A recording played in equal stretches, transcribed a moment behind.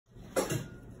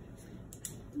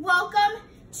Welcome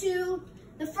to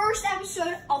the first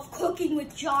episode of Cooking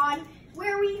with John,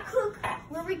 where we cook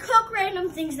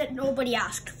random things that nobody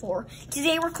asked for.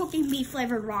 Today we're cooking beef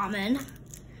flavored ramen.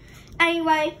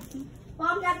 Anyway,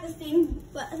 Mom got the thing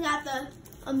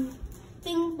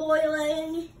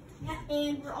boiling,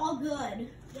 and we're all good.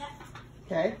 Yeah.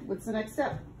 Okay, what's the next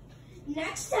step?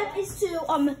 Next step is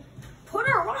to put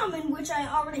our ramen, which I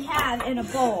already have, in a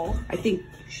bowl. I think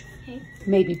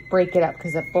maybe break it up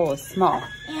because that bowl is small.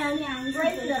 And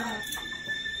break it up.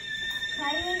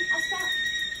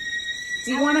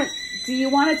 Do you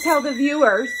want to tell the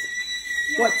viewers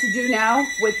what to do now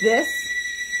with this?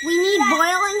 We need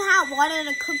boiling hot water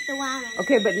to cook the ramen.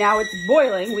 Okay, but now it's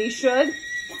boiling. We should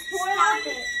Stop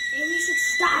it. And we should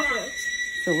stop it.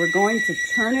 So we're going to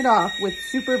turn it off with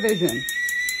supervision.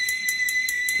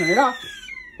 Turn it off.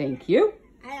 Thank you.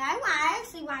 I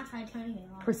actually want to try turning it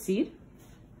off. Proceed.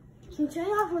 Can you turn it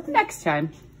off with Next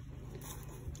time.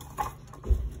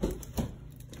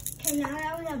 Okay, now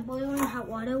that we have boiling hot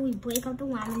water, we break up the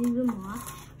ramen even more.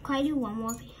 Can I do one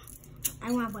more piece?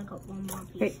 I want to break up one more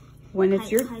piece. Okay, when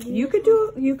it's your, you could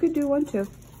do one too.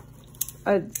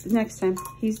 Next time.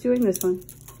 He's doing this one.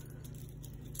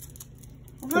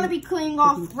 I'm gonna be cleaning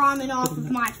off ramen off of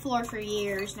my floor for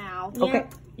years now. Okay.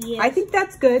 Yes. I think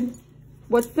that's good.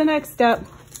 What's the next step?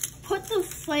 Put the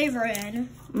flavor in.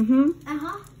 Mm-hmm.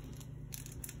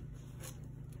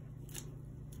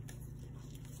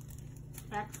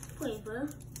 That's the flavor.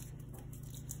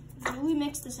 We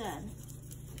mix this in.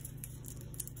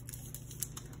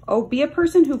 Oh, be a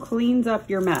person who cleans up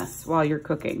your mess while you're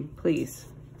cooking, please.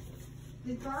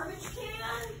 The garbage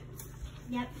can?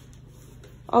 Yep.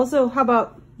 Also, how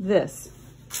about this?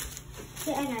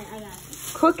 Yeah, I got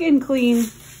it. Cook and clean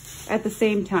at the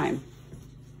same time.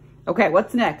 Okay,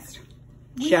 what's next?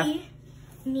 Chef. We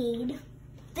need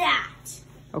that.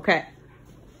 Okay.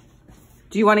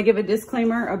 Do you want to give a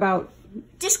disclaimer about?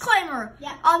 Disclaimer.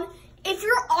 Yeah. If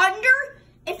you're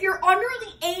under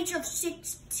the age of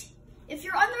 16, if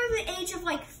you're under the age of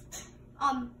like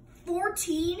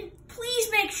 14,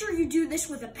 please make sure you do this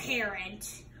with a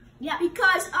parent. Yeah.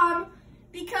 Because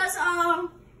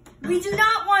we do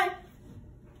not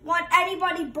want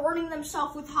anybody burning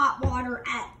themselves with hot water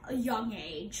at a young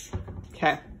age.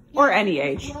 Okay. Or any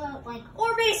age.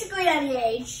 Or basically any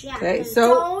age. Yeah. Okay,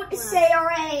 so don't say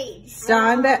our age.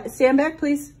 Stand back,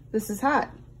 please. This is hot.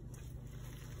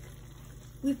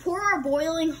 We pour our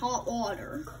boiling hot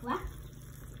water.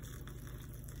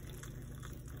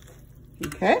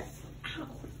 Okay.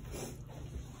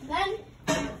 Then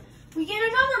we get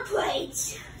another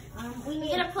plate. We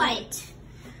get a plate.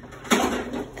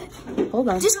 Hold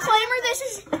on. Disclaimer,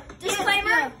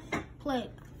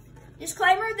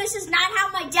 this is not how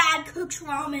my dad cooks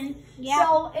ramen. Yeah.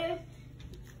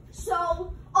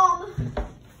 So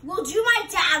we'll do my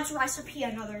dad's recipe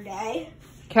another day.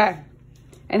 Okay.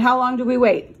 And how long do we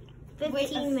wait?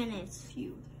 15 minutes.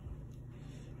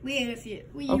 Wait a few.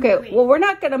 Okay, well, we're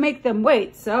not going to make them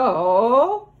wait,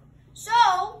 so...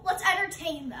 So, let's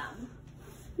entertain them.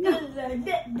 No.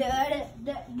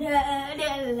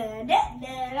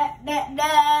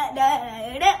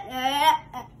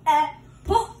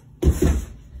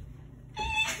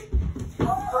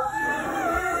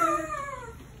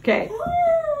 Okay.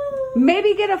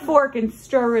 Maybe get a fork and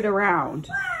stir it around.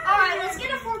 All right, let's get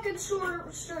a fork and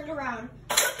stir it around.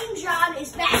 Cooking John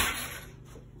is back.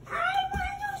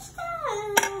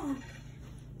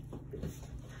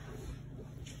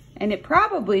 And it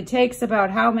probably takes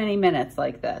about how many minutes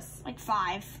like this? Like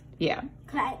 5. Yeah.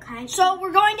 So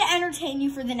we're going to entertain you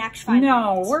for the next 5 minutes.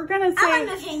 No, we're gonna say. I'll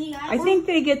entertain you guys. I think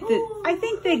they get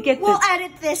the. We'll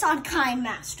edit this on Kind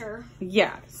Master.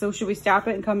 Yeah. So should we stop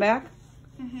it and come back?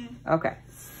 Mm-hmm. Okay.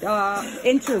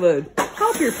 Interlude.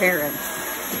 Help your parents.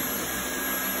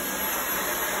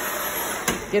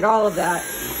 Get all of that.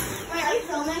 Wait, are you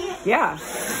filming it? Yeah.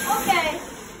 Okay.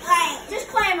 Right.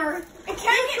 Disclaimer. It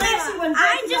can get messy when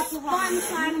I just spun,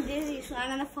 so I'm dizzy, so I'm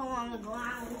gonna fall on the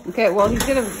ground. Okay. Well,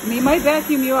 he might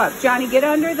vacuum you up. Johnny, get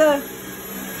under the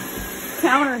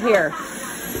counter here.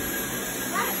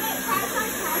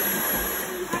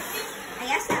 I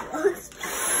guess that works.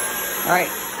 All right.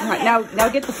 All right. Now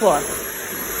get the floor.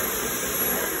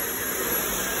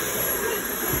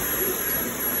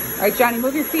 All right, Johnny,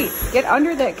 move your feet. Get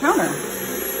under that counter.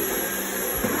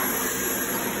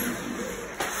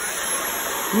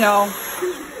 No.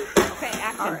 Okay,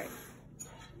 action. All right.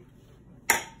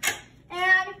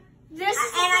 And this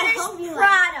is the finished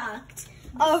product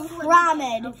of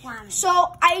ramen.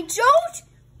 So I don't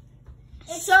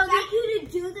expect you to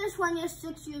do this when you're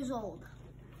 6 years old.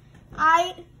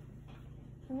 I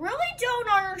really don't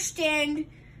understand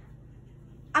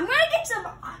I'm gonna get some.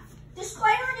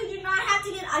 Disclaimer: you do not have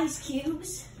to get ice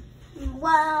cubes.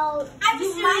 Well, I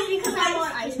just do it because I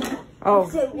want ice cream. Oh,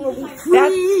 it will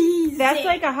be that's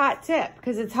like a hot tip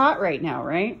because it's hot right now,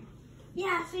 right?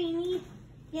 Yeah, so you need.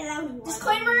 Yeah, that was water.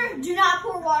 Disclaimer: do not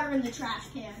pour water in the trash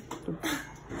can.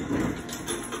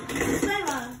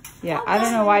 Disclaimer. Yeah, I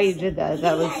don't know why you did that.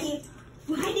 That was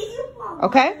Why did you pour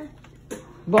okay.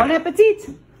 Bon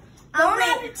appetit. Bon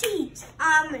appetit.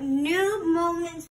 New moments.